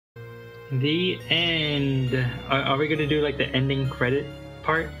The end. Are we gonna do like the ending credit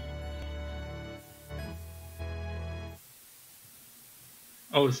part?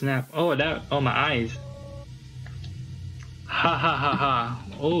 Oh snap! Oh that! Oh my eyes! Ha ha ha ha!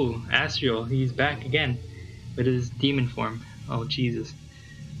 Oh, Astral, he's back again with his demon form. Oh Jesus!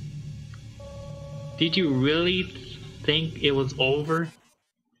 Did you really think it was over?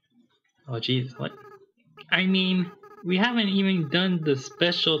 Oh Jesus! What? I mean, we haven't even done the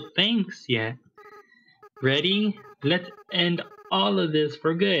special thanks yet. Ready? Let's end all of this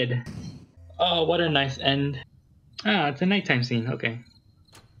for good. Oh, what a nice end. Ah, it's a nighttime scene. Okay.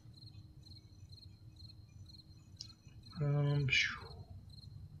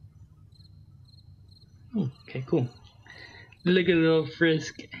 Okay, cool. Look at little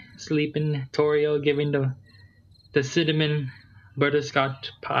Frisk sleeping. Torio giving the cinnamon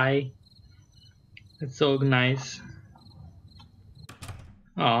butterscotch pie. It's so nice.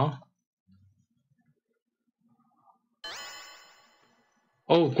 Aw.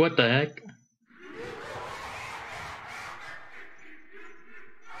 Oh, what the heck?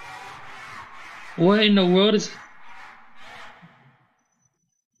 What in the world is...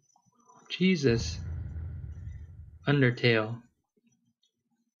 Jesus. Undertale.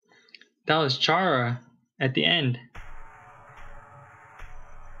 That was Chara at the end.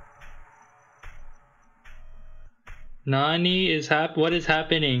 Nani is what is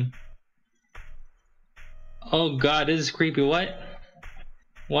happening? Oh god, this is creepy. What?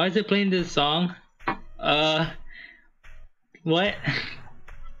 Why is it playing this song? What?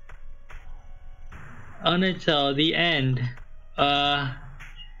 Undertale, the end.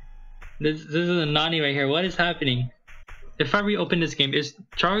 This is a Nani right here. What is happening? If I reopen this game, is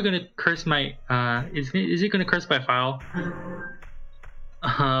Chara gonna curse my is it gonna curse my file?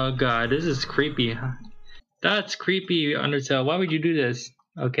 Oh god, this is creepy. That's creepy, Undertale. Why would you do this?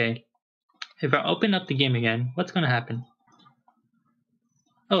 Okay. If I open up the game again, what's gonna happen?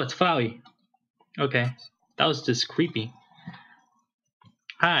 Oh, it's Flowey. Okay. That was just creepy.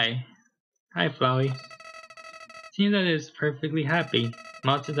 Hi. Hi, Flowey. Seems that it's perfectly happy.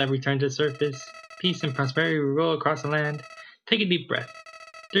 Monsters have returned to the surface. Peace and prosperity will roll across the land. Take a deep breath.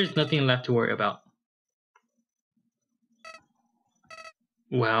 There's nothing left to worry about.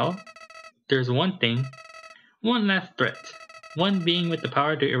 Well, there's one thing. One last threat. One being with the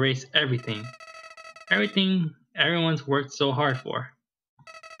power to erase everything. Everything everyone's worked so hard for.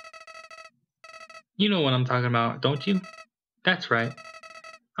 You know what I'm talking about, don't you? That's right.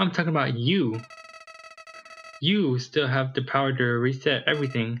 I'm talking about you. You still have the power to reset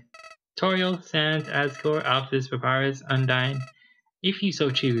everything. Toriel, Sans, Asgore, Alphys, Papyrus, Undyne. If you so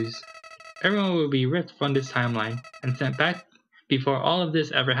choose, everyone will be ripped from this timeline and sent back before all of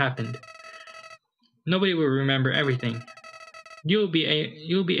this ever happened. Nobody will remember everything. You'll be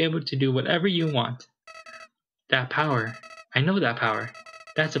able to do whatever you want. That power, I know that power.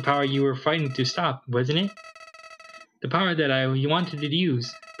 That's the power you were fighting to stop, wasn't it? The power that you wanted to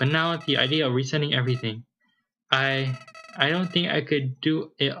use, but now the idea of resetting everything. I don't think I could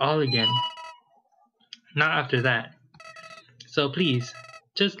do it all again. Not after that. So please,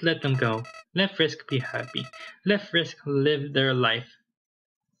 just let them go. Let Frisk be happy. Let Frisk live their life.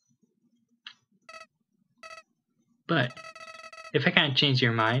 But if I can't change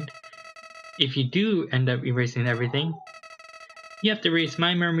your mind, if you do end up erasing everything, you have to erase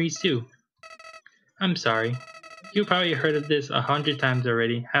my memories too. I'm sorry. You probably heard of this 100 times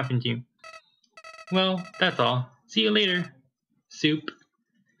already, haven't you? Well, that's all. See you later. Soup.